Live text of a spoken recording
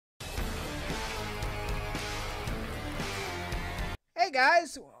Hey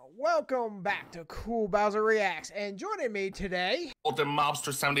guys, welcome back to CoolBowser Reacts, and joining me today, GOLDINN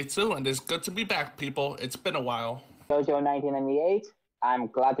Mobster 72, and it's good to be back, people. It's been a while. Jojo 1998. I'm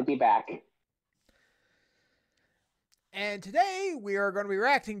glad to be back. and today we are going to be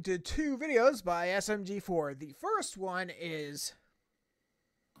reacting to two videos by SMG4. The first one is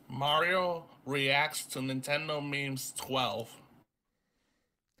Mario reacts to Nintendo memes 12.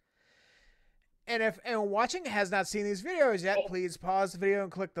 And if anyone watching has not seen these videos yet, please pause the video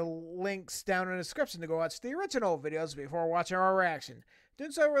and click the links down in the description to go watch the original videos before watching our reaction.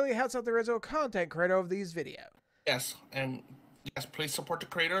 Doing so really helps out the original content creator of these videos. Yes, and yes, please support the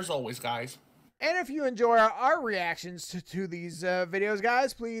creator as always, guys. And if you enjoy our reactions to these videos,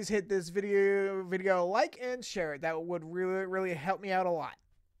 guys, please hit this video a like and share it. That would really help me out a lot.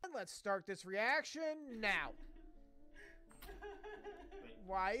 And let's start this reaction now.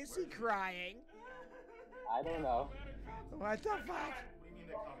 Why is he crying? I don't know. What the fuck?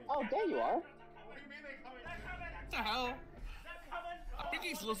 Oh, there you are. What the hell? I think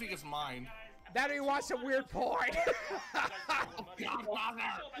he's losing his mind. That he wants some weird porn.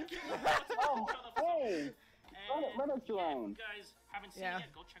 Oh, hey! Let us alone. Guys haven't seen it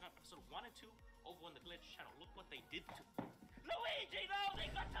yet, go check out episode 1 and 2 over on the Glitch channel. Look what they did to Luigi! No, they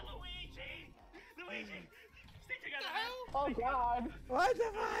got to Luigi! Luigi! Stay together, man! Oh god! What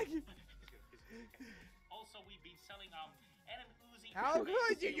the fuck? Also, we've been selling Adam Uzi. How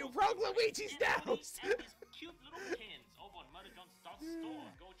could you? You broke Luigi's nose! And his cute little pins over on MutterJohns.store.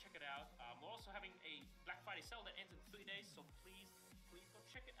 Go check it out. We're also having a Black Friday sale that ends in 3 days, so please go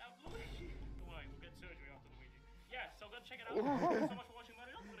check it out, Luigi. Don't worry, we'll get surgery after Luigi. Yeah, so go check it out. Thank you so much for watching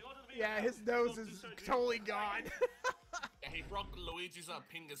MutterJohns. We're gonna go to the video. Yeah, his nose is totally gone. Yeah, he broke Luigi's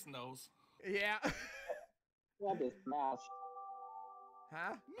pingus nose. Yeah. What is smashed?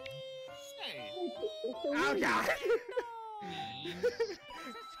 Huh? Hey. Oh god! This is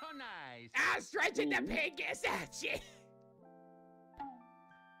so nice. Ah, stretching the pingus at you!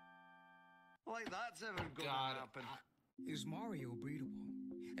 Like that's ever gonna God. happen. Is Mario breedable?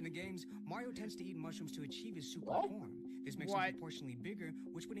 In the games, Mario tends to eat mushrooms to achieve his super What? form. This makes What? him proportionally bigger,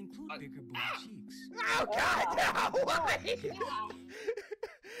 which would include bigger booty cheeks. Oh god, no! Why?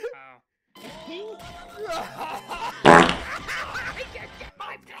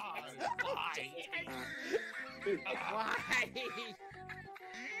 My God. Why? Why?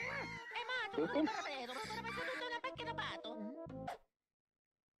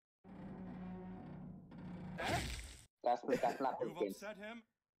 That's not the You've kid. upset him?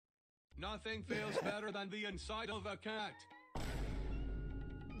 Nothing feels better than the inside of a cat.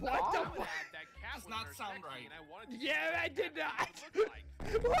 What the Oh. fuck? Does not sound right. Yeah, that did not.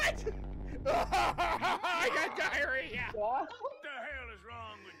 What? I got diarrhea. What? What the hell is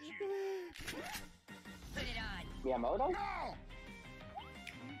wrong with you? Put it on. Miyamoto?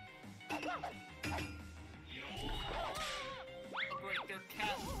 Oh, great, they're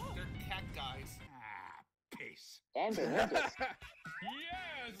cat guys. Peace. And they're ninjas.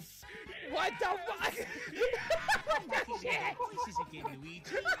 Yes! What the fuck? What the shit? This is a game,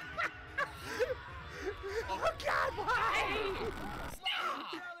 Luigi. Oh god, why?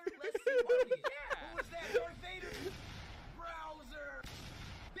 Stop! Let's see what we got. Who was that? Darth Vader? Browser!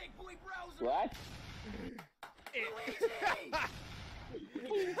 Big boy Browser! What?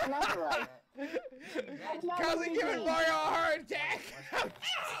 It's not right. That's not Cousin Luigi. giving Mario a heart attack.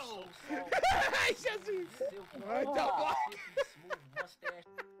 Ow! He's just- What the fuck?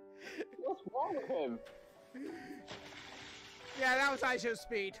 What's wrong with him? Yeah, that was ISO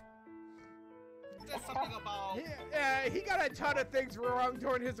speed. There's something about... He got a ton of things wrong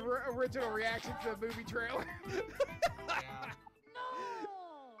during his original reaction to the movie trailer. Yeah.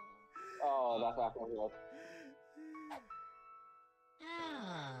 Oh, that's not unfortunate.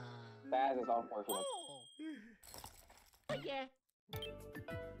 That is unfortunate. Oh yeah.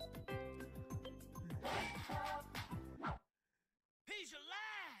 He's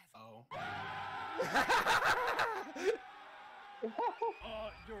alive! Oh.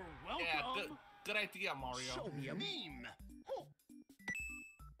 You're welcome. Yeah, good idea, Mario. Show me a meme.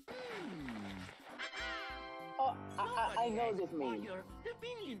 Oh, I know this meme. Your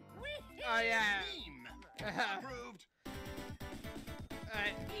opinion. Oh yeah. Meme. Approved.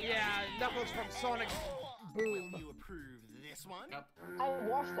 Yeah, Knuckles from Sonic Boom. You approve this one? Yep. I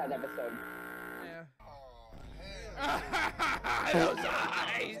watched that episode. Yeah. Oh, Those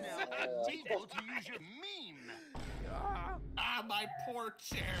eyes. able to use your meme. Ah, my poor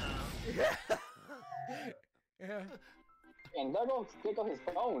chair. Yeah. And there goes his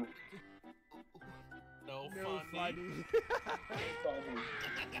phone. No No funny. funny.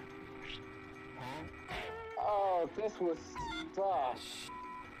 Oh this was such.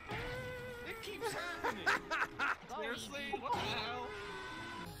 It keeps happening. Seriously? What the hell?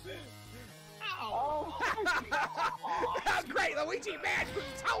 Ow! Oh my god! Great, Luigi man,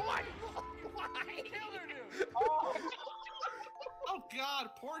 so much. Why? Killer dude. Oh, Oh god,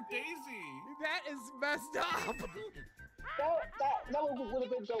 poor Daisy. That is messed up. that would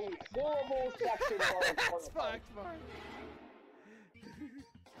have been the horrible section of our That's fucked, Mark.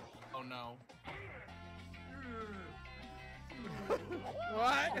 Oh no.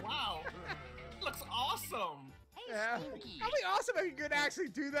 What? Wow. Looks awesome. Yeah. That'd be awesome if you could actually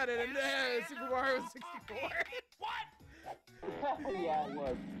do that in Super Mario 64. Yeah, it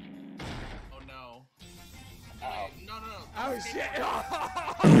was. Oh no. Uh-oh. No. Oh shit!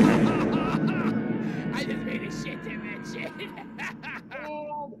 I just made a shit dimension. And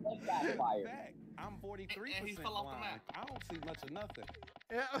it backfired. Back. I'm 43% And he fell off the blind. map. I don't see much of nothing.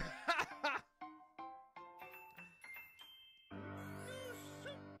 Yeah.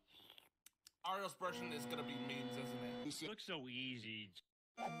 Ario's version is gonna be memes, isn't it? It looks so easy.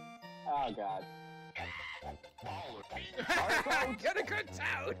 Oh god. Get a good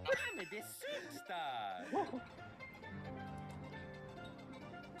toad. I'm a superstar.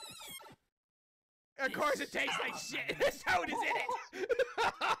 Of course it tastes like shit. This toad is in it.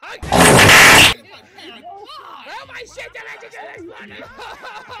 Oh my shit dimension is exploding.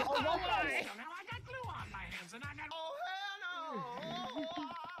 Oh my. Oh hell no!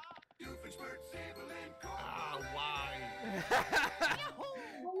 Ah, why?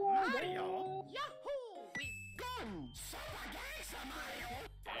 Mario. Yahoo! We've gone!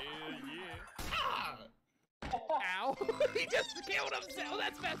 Hell yeah. Ah! Ow. He just killed himself.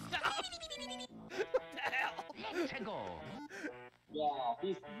 That's messed up. What the hell? Let's go! Yeah,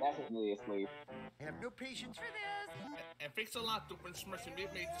 he's definitely asleep. I have no patience for this! And thanks a lot to when Smurfy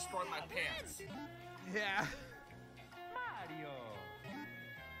made me destroy my pants. Yeah. Mario!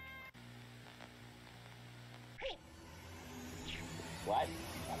 What?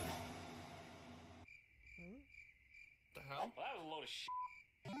 The hell? Well, that was a load of shit.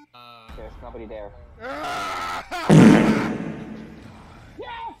 There's nobody there.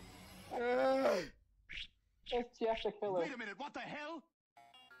 Yes! It's just a killer. Wait a minute, what the hell?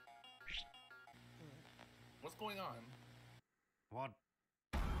 What's going on? What?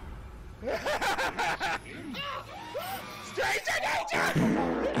 Stranger danger!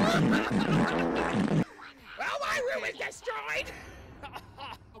 Well, my room is destroyed!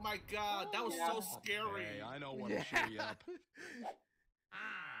 Oh my god, that was so scary. Hey, I know what'll cheer you up.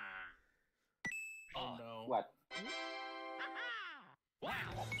 Oh no. What?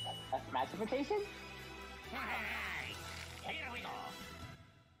 That's matchification? Here we go.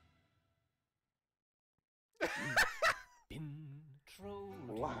 Been trolled,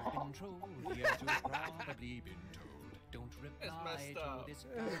 Wow. been trolled, yes, you've probably been told. Don't reply messed to up. this.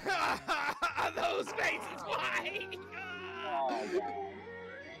 Those faces, why? Oh, God.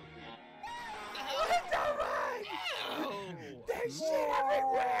 What the fuck? There's shit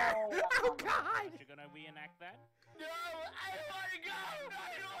everywhere! Oh god! You're gonna reenact that? No! I don't wanna go! I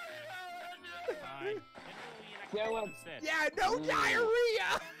don't wanna go! Fine. Then we'll reenact Yeah, that well- instead. Yeah, no diarrhea!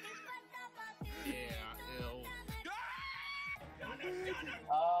 Yeah, ew.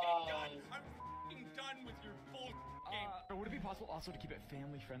 Oh. I'm f***ing done with your bull game. Would it be possible also to keep it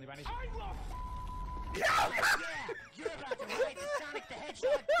family friendly by any Yeah! You're about to ride the Sonic the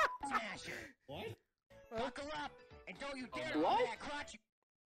Hedgehog Smasher! What? Buckle up! And don't you dare What? open that crotch!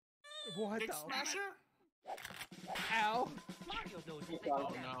 What Dick the? Smasher? Ow. Mario knows He what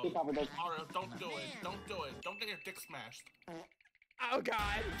covered, no. he covered it. Ario, don't do it. Don't do it. Don't get your dick smashed. Oh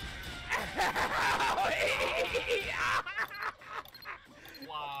god.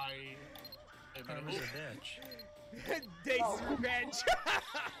 Why? Hey, man, who- Daisy's revenge.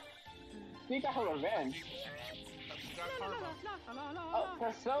 He got her revenge. She got karma. Oh,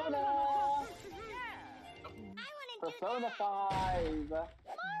 Persona! Persona 5.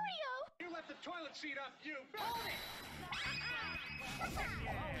 You left the toilet seat up, you.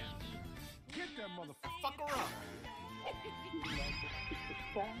 Get that motherfucker. Fuck her up.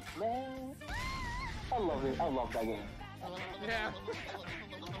 I love it. I love that game. Yeah.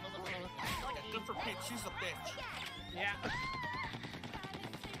 Good for Peach. She's a bitch. Yeah.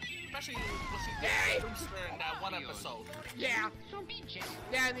 Especially when she did Brewster in that one episode. Yeah.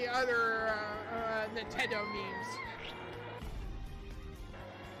 Yeah, and the other Nintendo memes.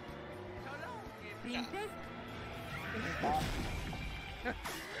 Yeah.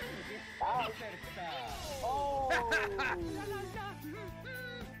 Oh!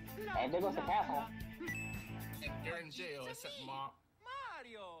 And there goes the castle. And they're in jail except Mom.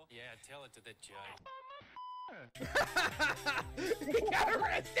 Yeah, tell it to the judge. He got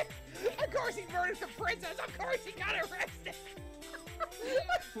arrested. Of course he murdered the princess. Of course he got arrested.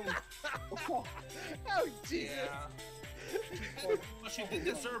 Oh Jesus. Yeah. But she did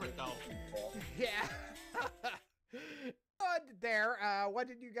deserve it though. Yeah. What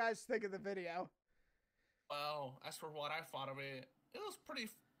did you guys think of the video? Well, as for what I thought of it, it was pretty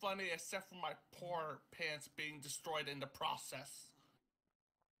funny, except for my poor pants being destroyed in the process.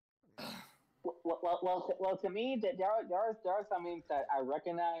 Well, to me, there are some memes that I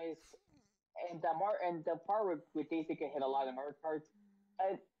recognize, and the part where Daisy can hit a lot of Mario Karts,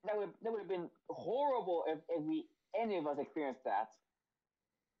 that would have been horrible if any of us experienced that.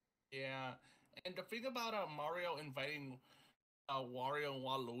 Yeah, and the thing about Mario inviting Wario and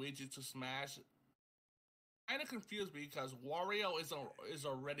Waluigi to Smash kind of confused me because Wario is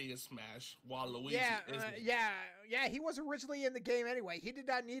already in Smash while Luigi isn't. Yeah. He was originally in the game anyway. He did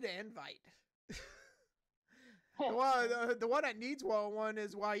not need an invite. The one that needs one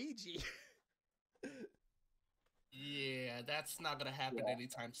is Waluigi. Yeah, that's not gonna happen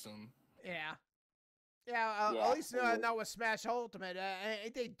anytime soon. Yeah. At least not with Smash Ultimate.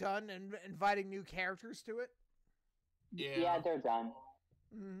 Ain't they done inviting new characters to it? Yeah, they're done.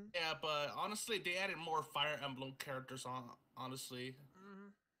 Mm-hmm. Yeah, but honestly, they added more Fire Emblem characters on. Honestly,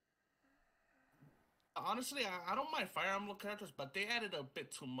 I don't mind Fire Emblem characters, but they added a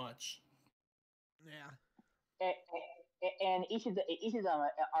bit too much. Yeah. And each of them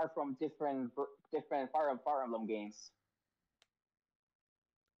are from different Fire Emblem games.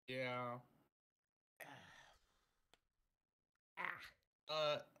 Yeah.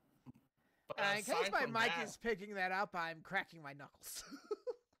 In case my mic is picking that up, I'm cracking my knuckles.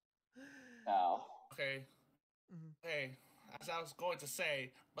 Oh. Okay. Hey, as I was going to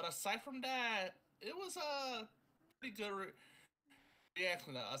say, but aside from that, it was a pretty good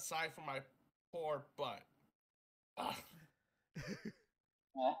reaction. Aside from my poor butt.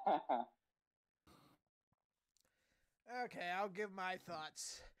 Okay, I'll give my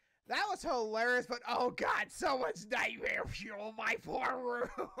thoughts. That was hilarious, but oh god, so much nightmare fuel, my poor room.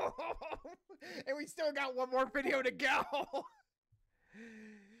 And we still got one more video to go.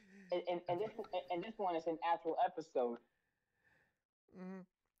 And this one is an actual episode.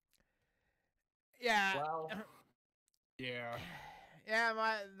 Yeah. Well, yeah. Yeah,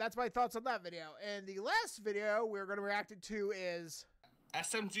 that's my thoughts on that video. And the last video we're going to react to is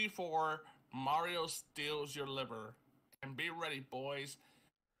SMG4 Mario Steals Your Liver. And be ready, boys.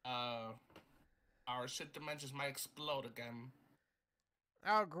 Our shit dimensions might explode again.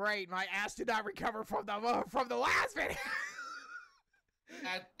 Oh great, my ass did not recover from the last video.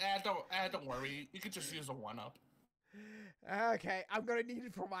 Don't worry, you can just use a 1-up. Okay, I'm gonna need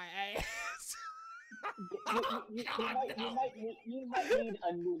it for my ass. You might need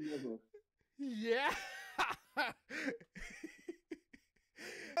a new liver. Yeah.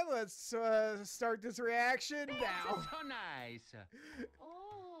 Let's start this reaction now. So nice.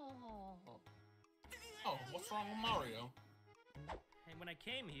 Oh, what's wrong with Mario? And when I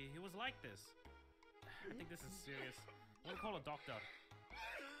came here, he was like this. I think this is serious. I'm gonna call a doctor.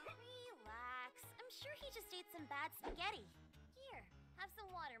 Relax. I'm sure he just ate some bad spaghetti. Here, have some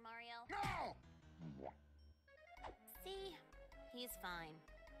water, Mario. No! See? He's fine.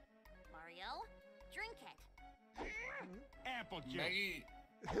 Mario, drink it. Apple juice. Maggie.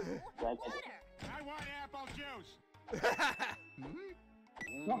 Water. I want apple juice. What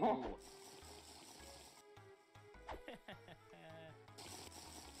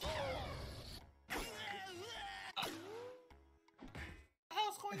the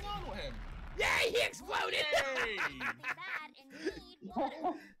hell's going on with him? Yeah, he exploded! Hey! Something bad and need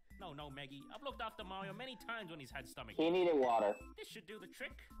water. No, Maggie. I've looked after Mario many times when he's had stomach. He needed water. This should do the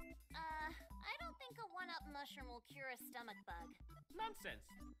trick. I don't think a 1-up mushroom will cure a stomach bug. Nonsense.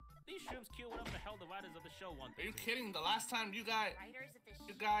 These shrooms cure whatever the hell the writers of the show want. Are you kidding? The last time you guys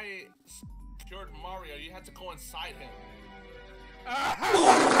cured Mario, you had to go inside him.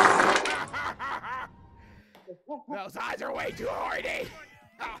 Those eyes are way too horny.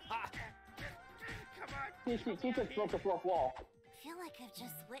 She just broke the fourth wall. I feel like I've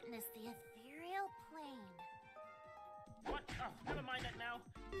just witnessed the ethereal plane. What? Oh, never mind that now.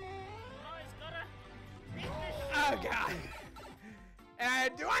 Oh, he's gotta... Oh god.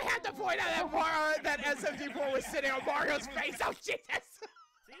 And do I have to point out that SMG4 was sitting on Mario's face? Oh Jesus!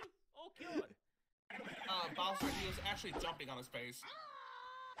 See? All cured. Bowser, he was actually jumping on his face.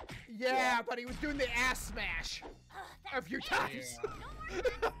 Yeah, but he was doing the ass smash a few times. No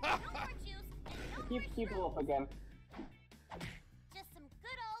more juice. Keep it up again. Just some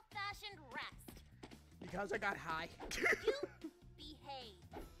good old-fashioned rest. Because I got high. You behave.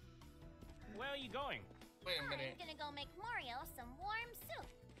 Where are you going? Wait a minute. I'm gonna go make Mario some warm soup.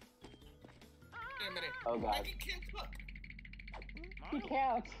 Wait a minute. Oh god. He can't cook. He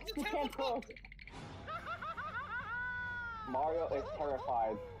can't. He can't cook. Mario is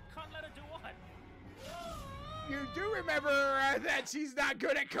terrified. Can't let her do what? You do remember that she's not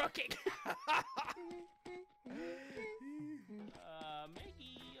good at cooking.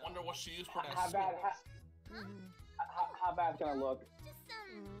 Maggie. Wonder what she used for that How soup. bad? How bad it's gonna look? Just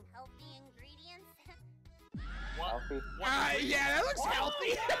some healthy ingredients. What? Healthy? Yeah, that looks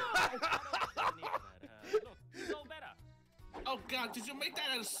healthy. Look, so better. Oh god, did you make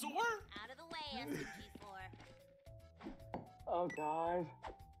that in a sewer? Out of the way, SMG4. Oh god.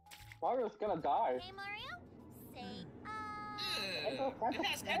 Mario's gonna die. Hey, Mario? Say, It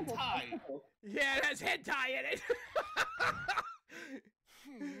has hentai. Yeah, it has hentai in it.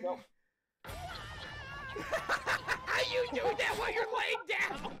 Nope. How you doing that while you're laying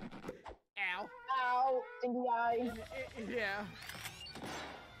down? Ow. Ow! In the eye. Yeah.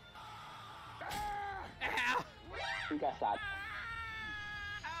 Ow. He got shot.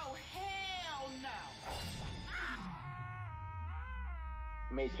 Oh, hell no!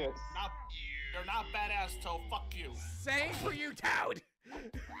 Matrix. You're not badass, Toe. Fuck you. Same for you, Toad.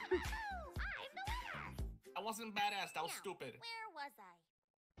 I wasn't badass. That was stupid. where was I?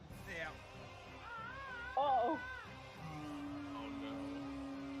 Yeah. Oh. Oh no.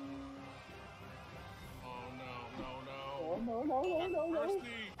 Oh no, no, no. Oh no no no no no.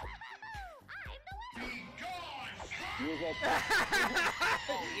 Music.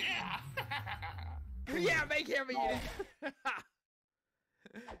 Oh yeah. Yeah, make him eat it.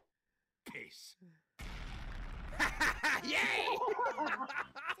 Peace. Yay!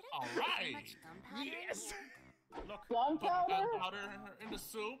 All right. Yes. Look, Put Gunpowder? gunpowder in the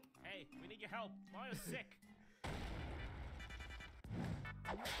soup. hey, we need your help. Mario's sick.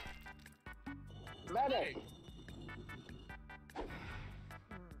 Medic.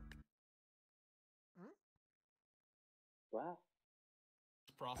 What?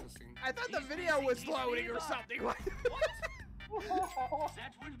 Processing. I thought the video was loading or something. That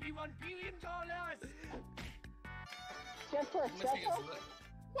will be $1 billion. Just for a Missing second? his lip.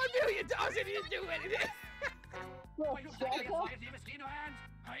 $1 million didn't do anything. For a Are you taking second? a fire in hand?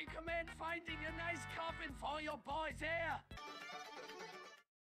 I recommend finding a nice coffin for your boys here.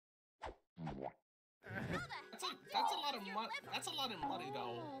 That's a lot of money. That's a lot of money,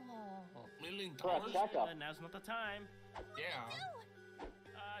 though. $1 million. For a checkup. Now's not the time. Yeah.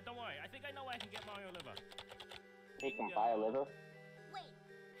 Don't worry. I think I know where I can get Mario liver. He can buy a liver? Wait,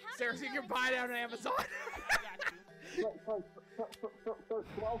 how Seriously, do you know can buy it on Amazon. I got you. For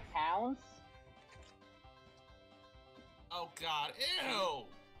 12 pounds? Oh god. Ew.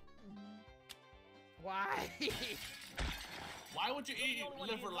 Why? Why would you You're the eat only one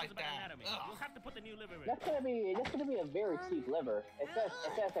who liver knows like about that? anatomy. Ugh. You'll have to put the new liver in. That's gonna be a very cheap liver. It says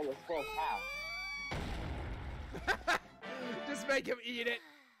that it was 12 pounds. Just make him eat it.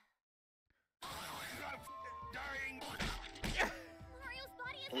 Mario's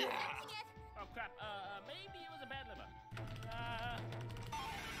body is accepting it. Oh crap. Maybe it was a bad liver.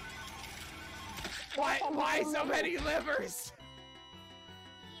 Why so many livers?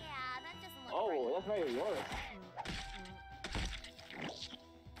 Yeah, that doesn't look Oh, right. that's very worse.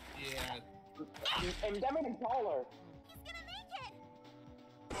 Yeah. And that made him taller. He's gonna make it.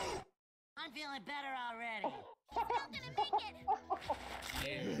 I'm feeling better already. He's not gonna make it.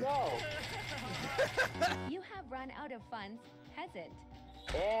 Yeah. No. You have run out of funds, peasant.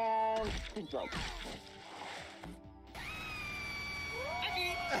 And he's broke.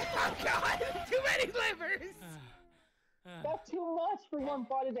 Oh god, too many livers. That's too much for one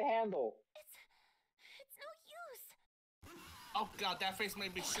body to handle. It's no use. Oh god, that face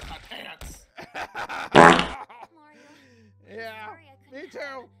made me shit my pants. Mario. Yeah, Sorry I couldn't me too.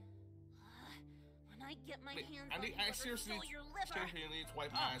 help. When I get my hands on I whoever seriously stole your liver. need to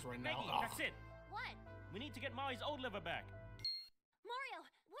wipe my eyes right now. Maggie, Ugh. that's it. What? We need to get Mario's old liver back. Mario,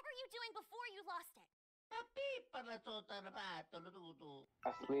 what were you doing before you lost it? A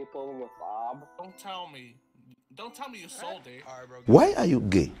sleepover with Bob. Don't tell me. Don't tell me you sold it. All right, bro. Why are you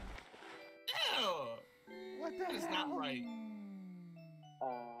gay? Ew. What the That is hell? not right.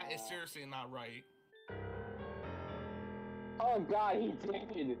 That is seriously not right. Oh god, he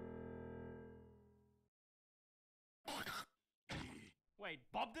did. Wait,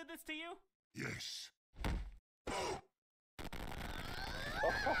 Bob did this to you? Yes.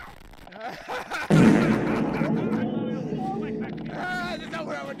 There's no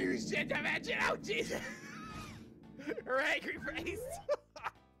way I would do shit to mention. Oh Jesus! Her angry face.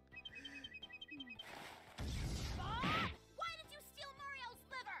 Bob! Why did you steal Mario's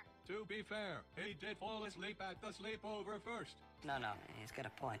liver? To To be fair, he did fall asleep at the sleepover first. No, he's got a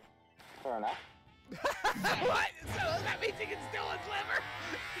point. Fair enough. What? So that means he can steal his liver?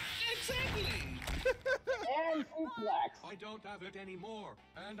 Exactly. And suplex. I don't have it anymore,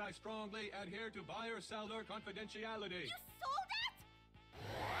 and I strongly adhere to buyer-seller confidentiality. You sold it?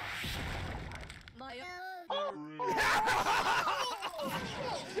 My Oh, Oh,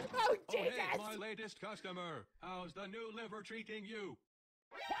 Jesus! hey, my latest customer. How's the new liver treating you?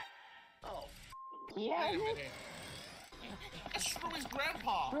 Oh. Yeah. Wait a minute. That's Shroomi's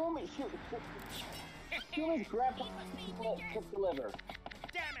grandpa. Shroomi's grandpa took the liver.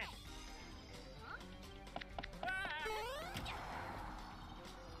 Damn it!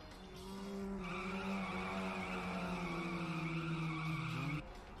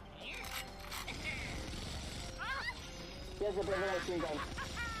 He has a big machine gun.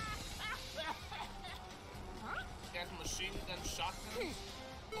 He has machine gun shotgun.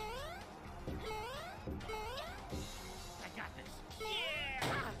 I got this.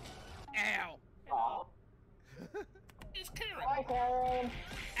 Yeah! Ow! Oh. It's Karen. Hi, Karen.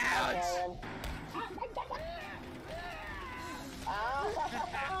 Ouch!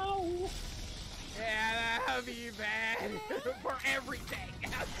 Ow. Yeah, that'll be bad for everything.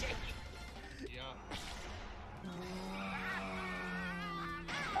 Ouch! Yeah.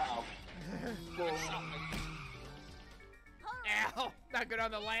 Uh-oh. Got shot by you. Ow! Not good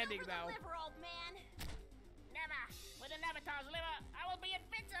on the landing, though. Liver, old man. Never! With an avatar's liver, I will be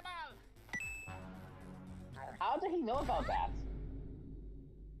invincible! How did he know about that?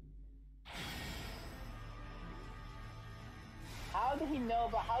 How did he know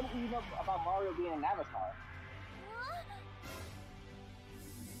about Mario being an avatar?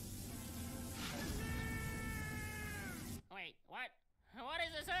 Wait, what? What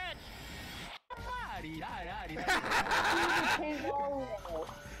is this urge? He became Mario.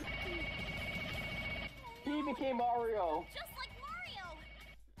 He became Mario. Just like Mario.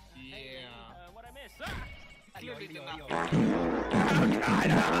 Yeah. What I miss? Clearly did not.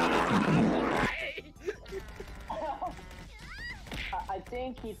 I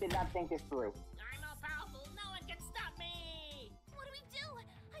think he did not think this through. I'm all powerful. No one can stop me. What do we do?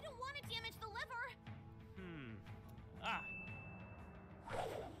 I don't want to damage the liver. Ah.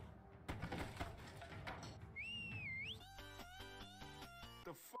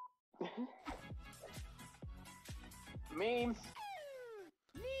 The Memes.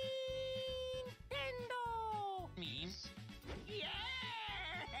 Nintendo. memes? Yeah.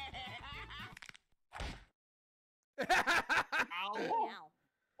 Ow. Now.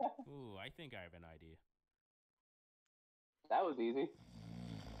 Ooh, I think I have an idea. That was easy.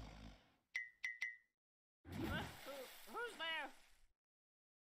 Who's there?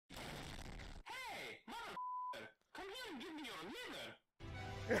 Hey, mother! Come here and give me your liver!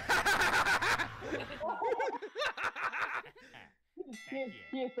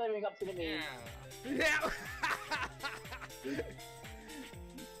 He is living up to the meme. Yeah. Yeah.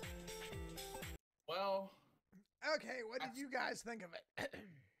 Well, Okay, what did you guys think of it?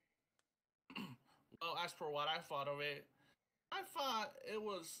 well, as for what I thought of it, I thought it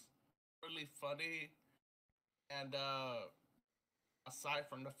was really funny. And aside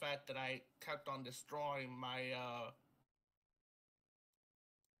from the fact that I kept on destroying my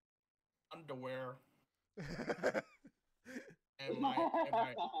underwear and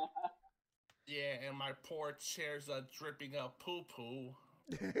my poor chairs are dripping up poo poo.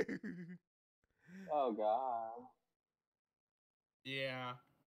 Oh god. Yeah,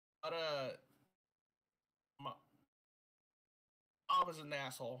 but I was an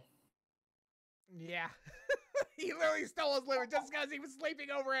asshole. Yeah. He literally stole his liver just because he was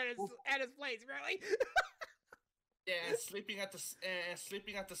sleeping over at his place, really? Yeah, and sleeping at the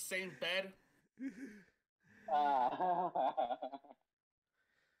same bed. Mm-hmm.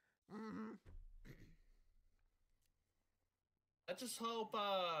 I just hope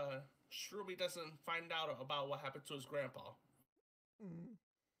Shroomy doesn't find out about what happened to his grandpa. Mm-hmm.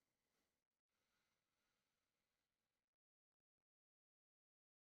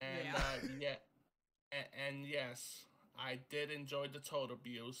 And and yes, I did enjoy the toad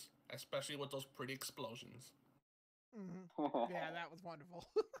abuse, especially with those pretty explosions. Mm-hmm. Yeah, that was wonderful.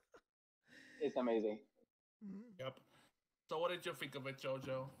 It's amazing. Mm-hmm. Yep. So what did you think of it,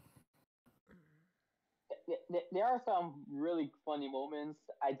 JoJo? There are some really funny moments.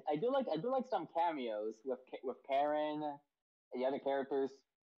 I do like some cameos with Karen and the other characters.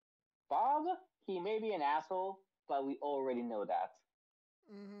 Bob, he may be an asshole, but we already know that.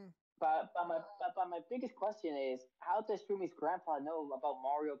 Mm-hmm. But my biggest question is, how does Shroomi's grandpa know about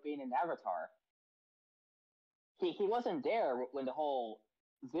Mario being an avatar? He wasn't there when the whole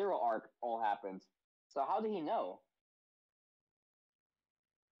Zero arc all happened. So how did he know?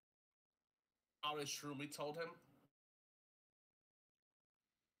 Probably Shroomy told him.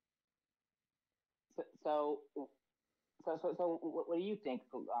 So, what do you think,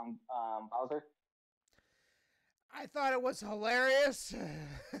 Bowser? I thought it was hilarious.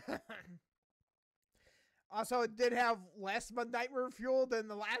 Also, it did have less nightmare fuel than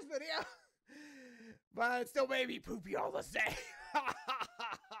the last video, but it still made me poopy all the same.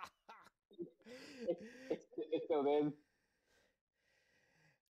 It's still good.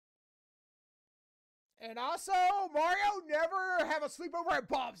 And also, Mario never have a sleepover at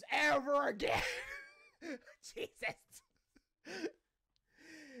Bob's ever again. Jesus.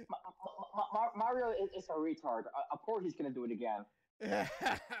 Mario is a retard. Of course he's gonna do it again.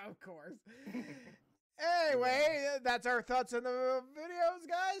 Of course. Anyway, that's our thoughts on the videos,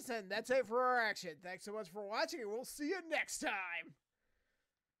 guys, and that's it for our action. Thanks so much for watching, and we'll see you next time.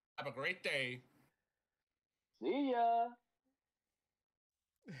 Have a great day. See ya.